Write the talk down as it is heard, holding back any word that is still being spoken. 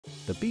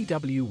The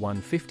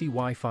BW150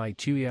 WiFi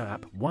Tuya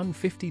App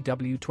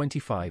 150W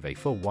 25A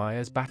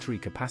 4-wires battery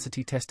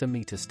capacity tester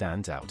meter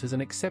stands out as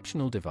an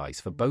exceptional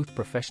device for both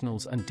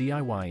professionals and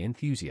DIY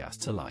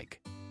enthusiasts alike.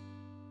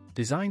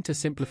 Designed to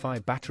simplify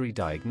battery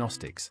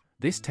diagnostics,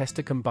 this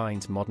tester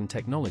combines modern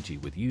technology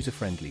with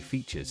user-friendly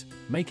features,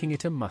 making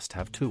it a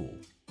must-have tool.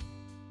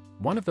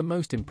 One of the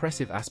most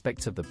impressive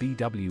aspects of the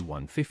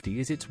BW150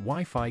 is its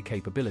Wi-Fi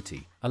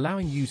capability,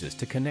 allowing users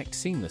to connect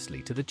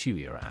seamlessly to the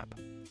Tuya app.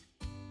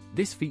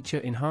 This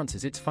feature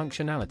enhances its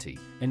functionality,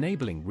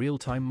 enabling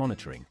real-time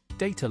monitoring,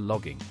 data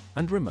logging,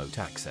 and remote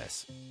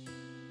access.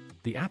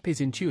 The app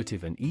is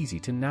intuitive and easy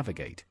to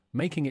navigate,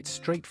 making it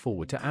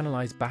straightforward to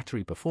analyze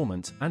battery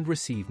performance and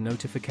receive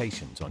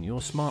notifications on your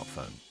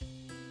smartphone.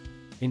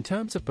 In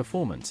terms of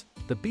performance,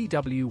 the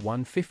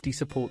BW150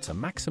 supports a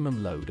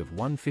maximum load of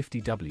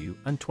 150W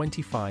and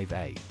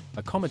 25A,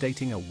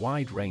 accommodating a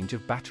wide range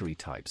of battery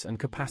types and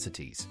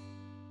capacities.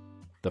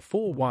 The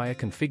 4-wire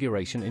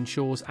configuration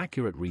ensures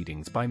accurate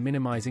readings by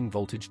minimizing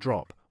voltage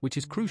drop, which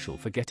is crucial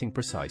for getting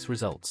precise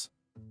results.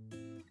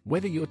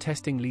 Whether you're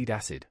testing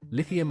lead-acid,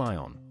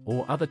 lithium-ion,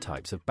 or other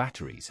types of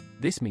batteries,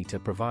 this meter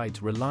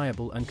provides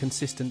reliable and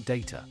consistent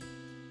data.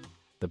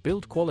 The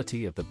build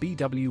quality of the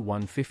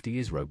BW150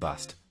 is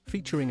robust,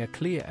 featuring a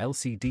clear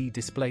LCD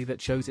display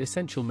that shows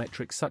essential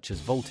metrics such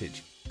as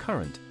voltage,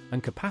 current,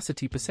 and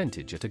capacity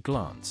percentage at a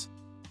glance.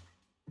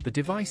 The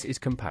device is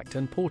compact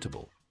and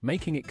portable,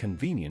 making it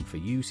convenient for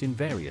use in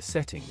various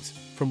settings,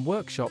 from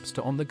workshops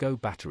to on-the-go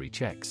battery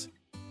checks.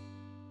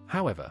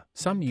 However,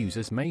 some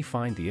users may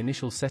find the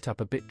initial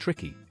setup a bit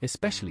tricky,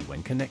 especially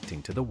when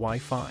connecting to the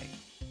Wi-Fi.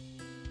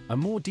 A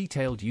more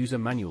detailed user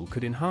manual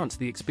could enhance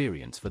the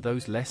experience for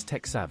those less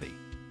tech-savvy.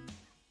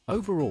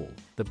 Overall,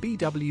 the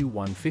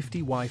BW150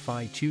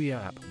 Wi-Fi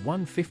Tuya App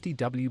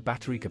 150W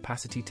battery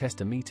capacity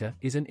tester meter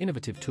is an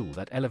innovative tool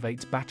that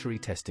elevates battery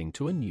testing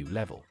to a new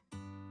level.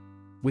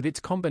 With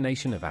its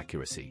combination of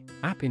accuracy,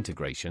 app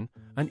integration,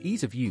 and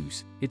ease of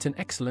use, it's an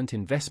excellent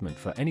investment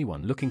for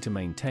anyone looking to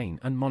maintain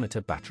and monitor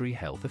battery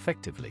health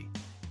effectively.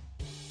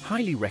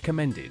 Highly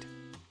recommended.